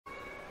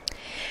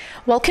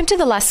Welcome to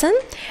the lesson.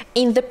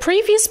 In the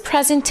previous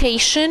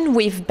presentation,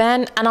 we've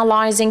been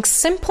analyzing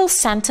simple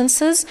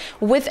sentences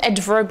with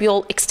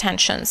adverbial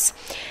extensions.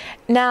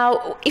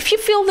 Now, if you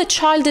feel the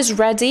child is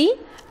ready,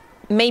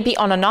 maybe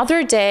on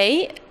another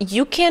day,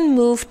 you can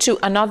move to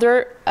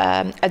another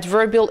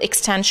adverbial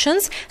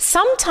extensions.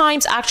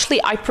 Sometimes,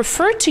 actually, I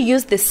prefer to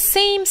use the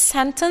same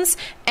sentence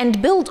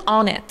and build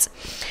on it,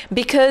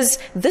 because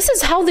this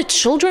is how the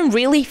children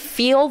really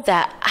feel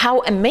that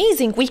how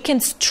amazing we can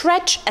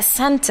stretch a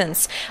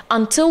sentence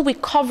until we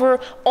cover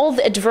all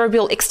the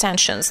adverbial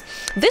extensions.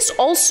 This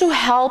also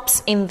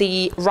helps in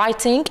the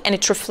writing, and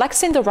it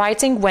reflects in the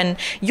writing when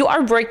you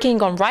are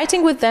working on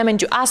writing with them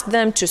and you ask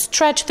them to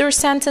stretch their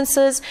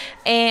sentences,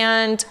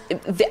 and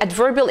the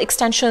adverbial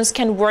extensions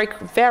can work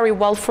very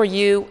well for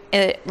you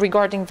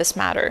regarding this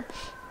matter.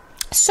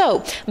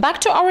 So, back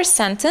to our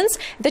sentence.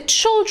 The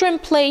children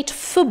played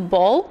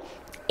football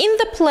in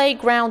the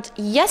playground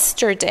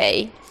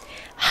yesterday.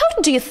 How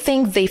do you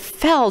think they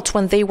felt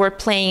when they were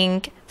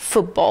playing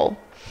football?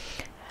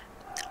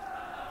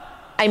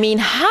 I mean,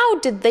 how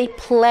did they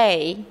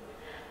play?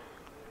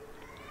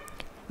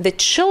 The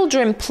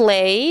children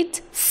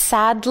played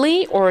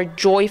sadly or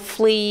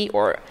joyfully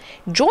or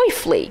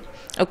joyfully.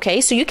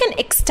 Okay, so you can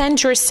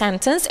extend your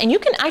sentence, and you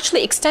can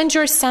actually extend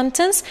your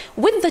sentence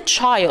with the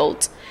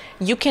child.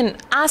 You can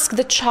ask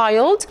the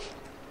child,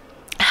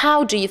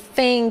 how do you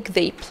think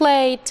they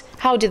played?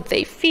 How did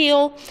they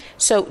feel?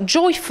 So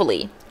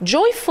joyfully.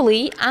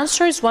 Joyfully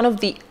answers one of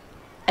the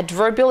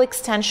adverbial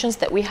extensions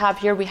that we have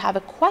here. We have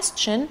a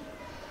question,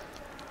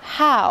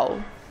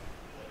 how?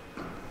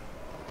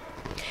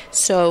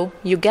 So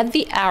you get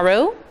the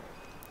arrow,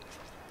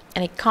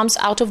 and it comes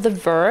out of the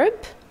verb,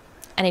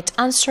 and it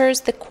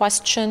answers the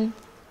question,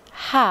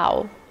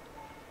 how?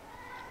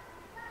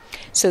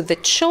 So the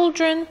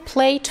children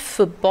played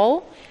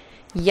football,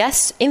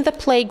 yes, in the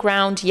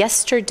playground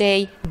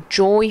yesterday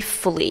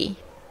joyfully.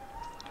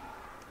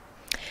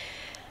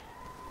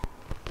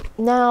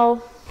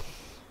 Now,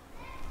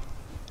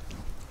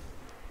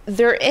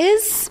 there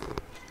is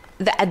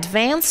the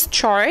advanced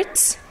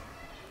chart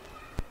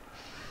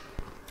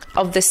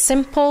of the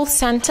simple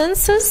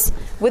sentences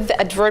with the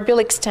adverbial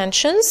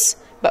extensions,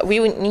 but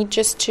we would need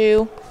just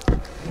to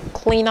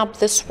clean up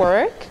this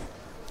work.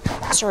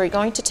 So we're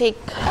going to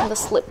take the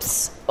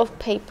slips of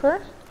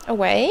paper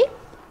away.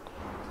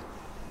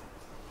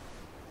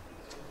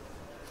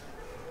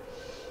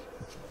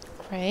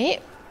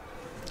 Great.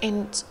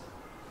 And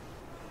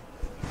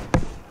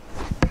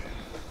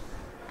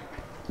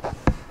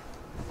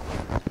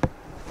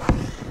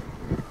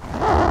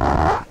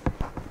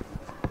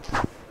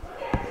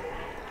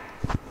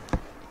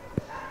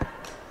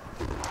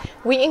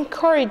we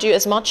encourage you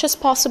as much as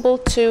possible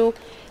to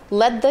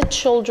let the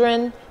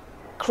children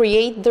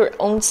create their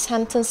own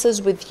sentences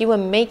with you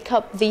and make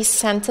up these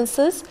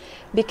sentences,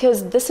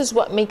 because this is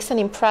what makes an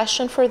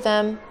impression for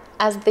them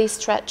as they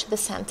stretch the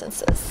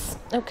sentences.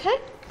 Okay?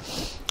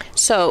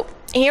 So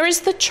here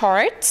is the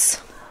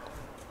chart.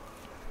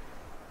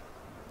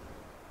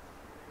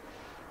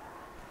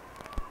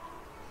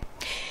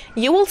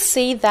 You will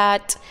see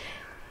that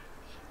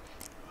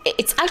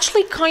it's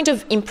actually kind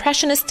of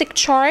impressionistic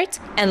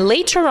chart, and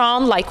later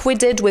on, like we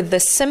did with the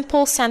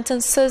simple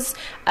sentences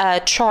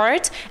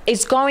chart,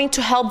 is going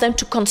to help them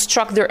to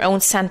construct their own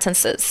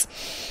sentences.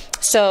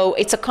 So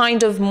it's a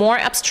kind of more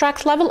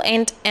abstract level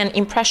and an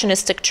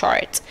impressionistic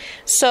chart.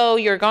 So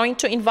you're going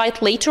to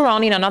invite later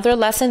on in another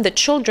lesson the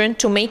children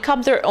to make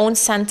up their own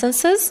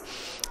sentences,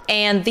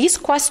 and these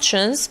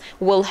questions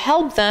will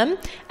help them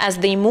as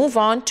they move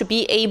on to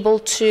be able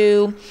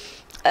to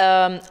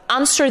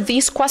answer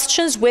these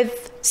questions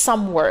with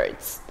some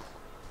words.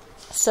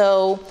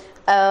 So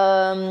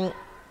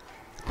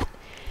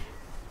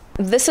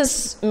this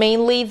is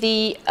mainly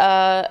the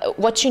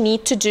what you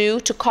need to do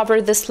to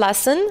cover this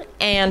lesson,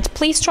 and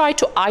please try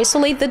to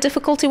isolate the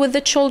difficulty with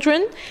the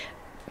children,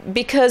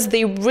 because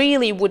they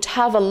really would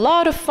have a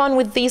lot of fun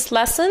with these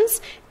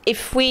lessons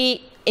if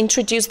we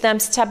introduce them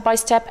step by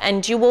step,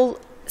 and you will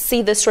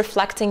see this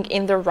reflecting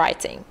in their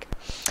writing.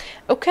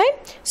 Okay,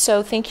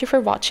 so thank you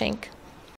for watching.